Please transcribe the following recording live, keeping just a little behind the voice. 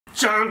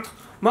じゃんと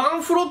マ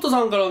ンフロット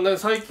さんからね、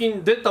最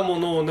近出たも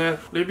のをね、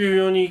レビュー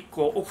用に1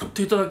個送っ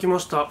ていただきま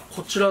した。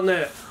こちら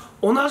ね、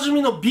おなじ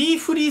みの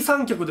befree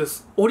三脚で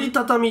す。折り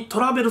たたみト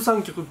ラベル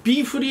三脚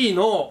befree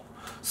の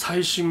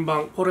最新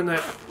版。これね、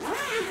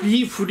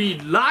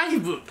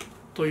befree-LIVE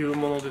という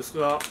ものです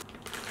が、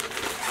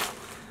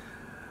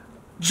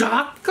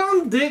若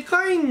干で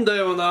かいんだ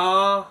よ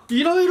な。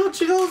いろいろ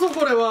違うぞ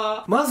これ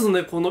は。まず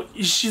ね、この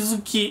石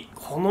突き、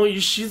この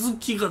石突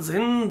きが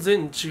全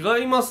然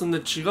違いますね。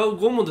違う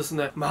ゴムです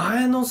ね。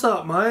前の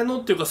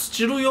っていうかス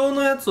チル用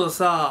のやつは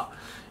さ、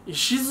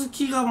石突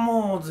きが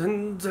もう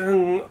全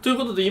然。という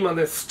ことで今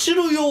ね、スチ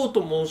ル用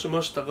と申し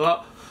ました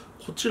が、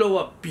こちら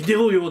はビデ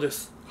オ用で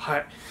す。は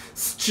い、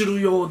スチ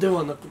ル用で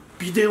はなく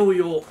ビデオ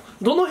用。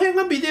どの辺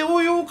がビデ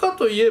オ用か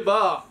といえ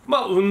ば、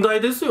まあ雲台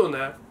ですよ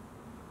ね。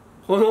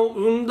この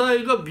雲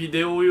台がビ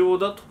デオ用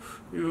だ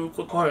という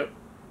こと。はい、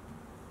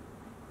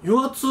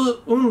油圧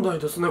雲台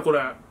ですね。こ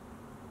れ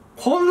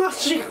こんな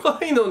近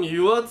いのに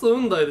油圧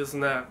雲台です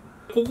ね。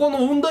ここの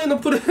雲台の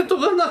プレート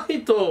がな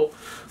いと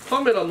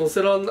カメラ載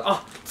せらんない。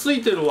あ、つ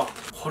いてるわ。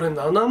これ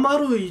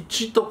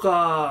701と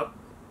か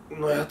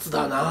のやつ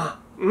だな。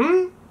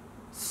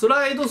ス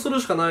ライドする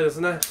しかないで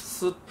すね。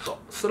スッと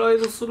スライ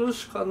ドする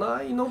しか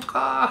ないの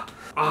か。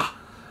あ、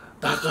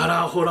だか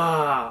らほ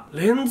ら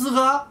レンズ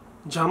が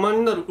邪魔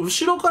になる。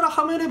後ろから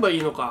はめればい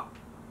いのか。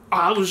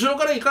あ、後ろ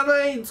から行か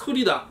ない作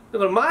りだ。だ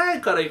から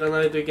前から行か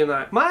ないといけ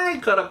ない。前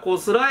からこう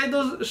スライ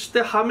ドし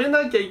てはめ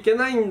なきゃいけ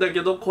ないんだ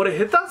けど、これ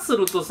下手す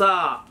ると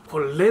さ、こ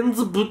れレン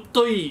ズぶっ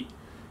とい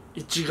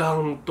一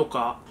眼と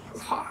か、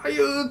ああい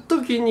う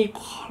時に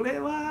これ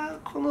は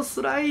この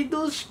スライ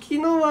ド式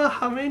のは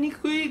はめに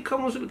くいか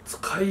もしれない。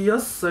使いや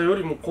すさよ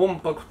りもコン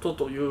パクト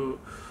という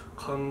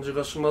感じ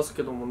がします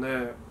けども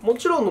ね。も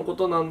ちろんのこ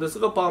となんです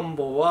が、パン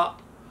ボは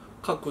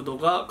角度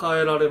が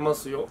変えられま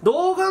すよ。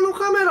動画の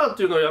カメラっ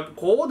ていうのはやっぱ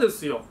こうで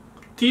すよ。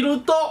ティ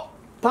ルト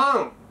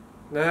パ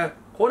ンね、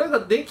これ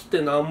ができ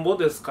てなんぼ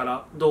ですか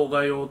ら、動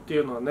画用ってい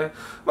うのはね。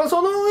まあ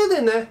その上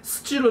でね、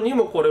スチルに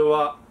もこれ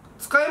は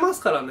使えま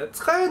すからね。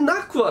使え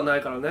なくはな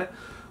いからね。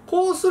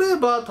こうすれ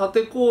ば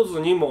縦構図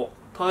にも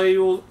対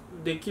応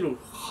できる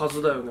は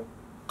ずだよね。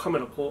カメ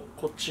ラこ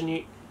っち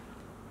に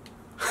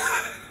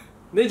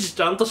ネジ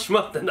ちゃんと閉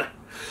まってない。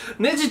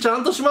ネジちゃ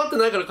んと閉まって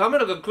ないからカメ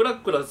ラがクラ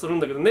クラするん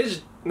だけど、ネ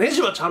ジ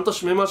はちゃんと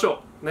閉めまし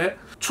ょうね。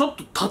ちょっ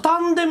と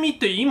畳んでみ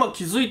て今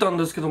気づいたん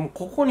ですけども、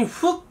ここに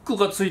フック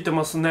がついて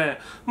ますね。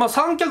まあ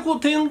三脚を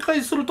展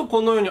開すると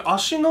このように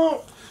足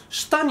の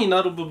下に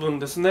なる部分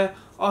ですね。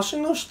足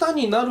の下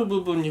になる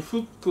部分にフ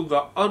ック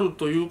がある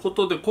というこ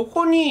とで、こ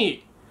こ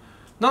に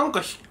なんか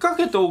引っ掛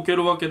けておけ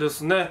るわけで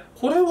すね。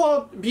これ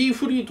は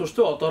befree とし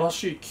ては新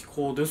しい機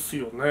構です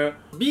よね。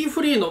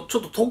befree のちょ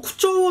っと特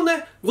徴を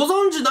ね、ご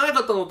存知ない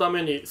方のた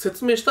めに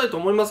説明したいと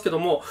思いますけど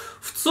も、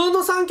普通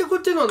の三脚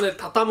っていうのはね、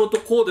畳むと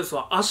こうです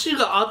わ。足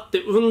があっ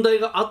て雲台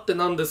があって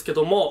なんですけ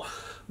ども、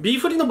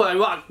befree の場合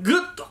はグ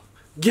ッと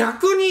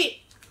逆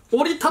に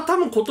折りたた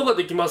むことが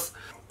できます。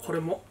こ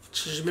れも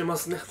縮めま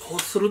すね。こう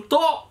する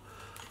と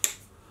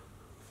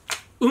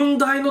雲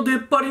台の出っ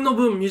張りの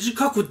分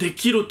短くで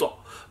きると。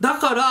だ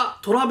から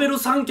トラベル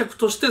三脚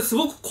としてす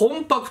ごくコ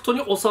ンパクト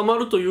に収ま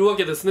るというわ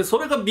けですね。そ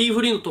れが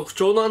befree の特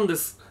徴なんで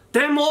す。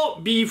で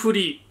も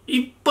befree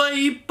いっぱ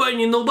いいっぱい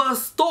に伸ば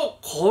すと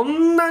こ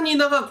んなに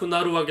長く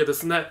なるわけで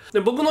すね。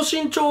で、僕の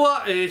身長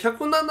は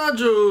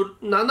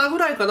177ぐ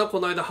らいかな。こ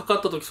の間測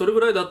った時それぐ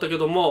らいだったけ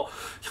ども、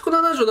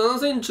177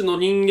センチの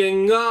人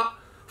間が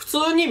普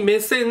通に目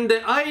線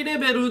でアイレ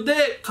ベル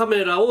でカ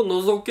メラを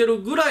覗け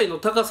るぐらいの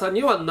高さ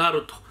にはな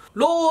ると。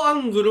ローア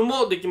ングル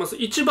もできます。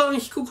一番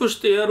低くし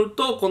てやる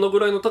とこのぐ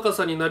らいの高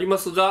さになりま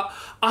すが、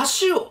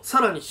足をさ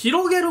らに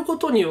広げるこ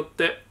とによっ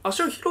て、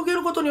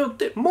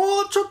も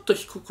うちょっと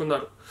低くな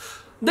る。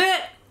で、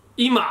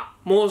今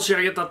申し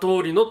上げた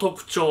通りの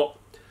特徴。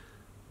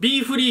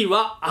befree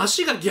は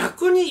足が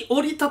逆に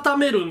折りたた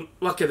める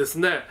わけです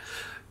ね。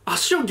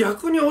足を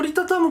逆に折り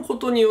たたむこ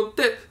とによっ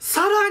て、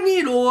さら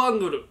にローアン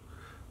グル。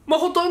まあ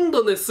ほとん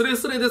どね、スレ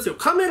スレですよ。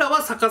カメラ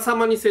は逆さ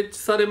まに設置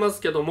されます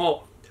けど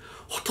も、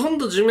ほとん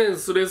ど地面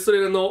スレス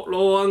レの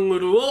ローアング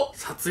ルを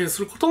撮影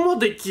することも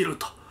できる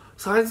と。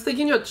サイズ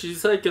的には小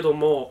さいけど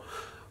も、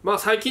まあ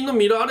最近の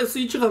ミラーレス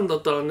一眼だ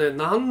ったらね、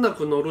難な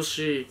く乗る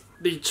し、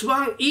で、一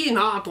番いい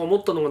なと思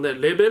ったのがね、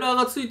レベラー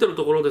がついてる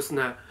ところです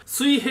ね。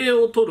水平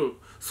を取る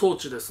装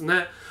置です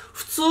ね。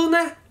普通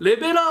ね、レ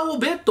ベラーを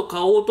別途買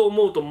おうと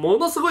思うと、も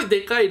のすごい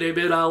でかいレ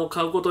ベラーを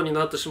買うことに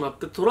なってしまっ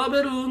て、トラ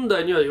ベル雲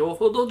台にはよ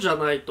ほどじゃ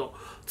ないと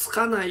つ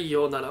かない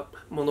ような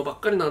ものばっ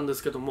かりなんで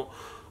すけども、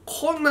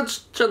こんな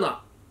ちっちゃ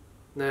な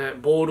ね、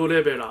ボール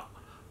レベラ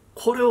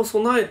ー、これを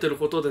備えてる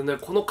ことでね、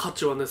この価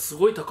値はねす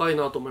ごい高い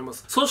なと思いま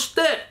す。そし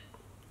て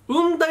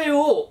雲台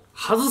を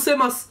外せ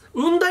ます。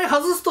雲台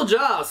外すとじ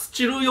ゃあス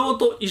チル用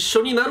と一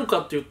緒になるか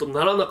っていうと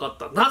ならなかっ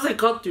た。なぜ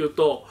かっていう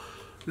と、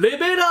レ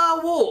ベ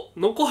ラーを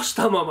残し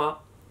たま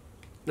ま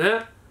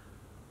ね、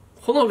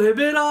このレ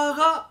ベラー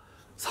が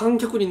三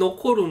脚に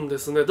残るんで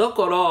すね。だ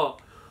から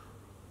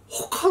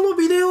他の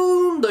ビデオ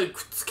雲台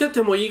くっつけ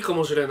てもいいか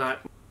もしれない。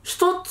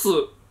一つ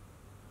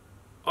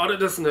あれ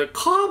ですね、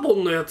カーボ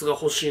ンのやつが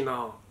欲しい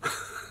な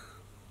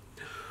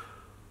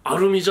ア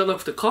ルミじゃな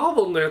くてカー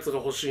ボンのやつが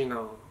欲しいなっ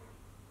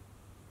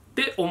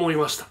て思い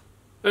ました。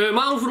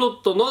マンフロ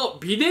ットの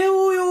ビデ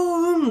オ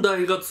用雲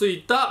台がつ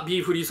いた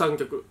befree 三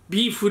脚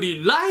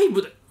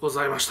befree-LIVE でご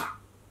ざいました。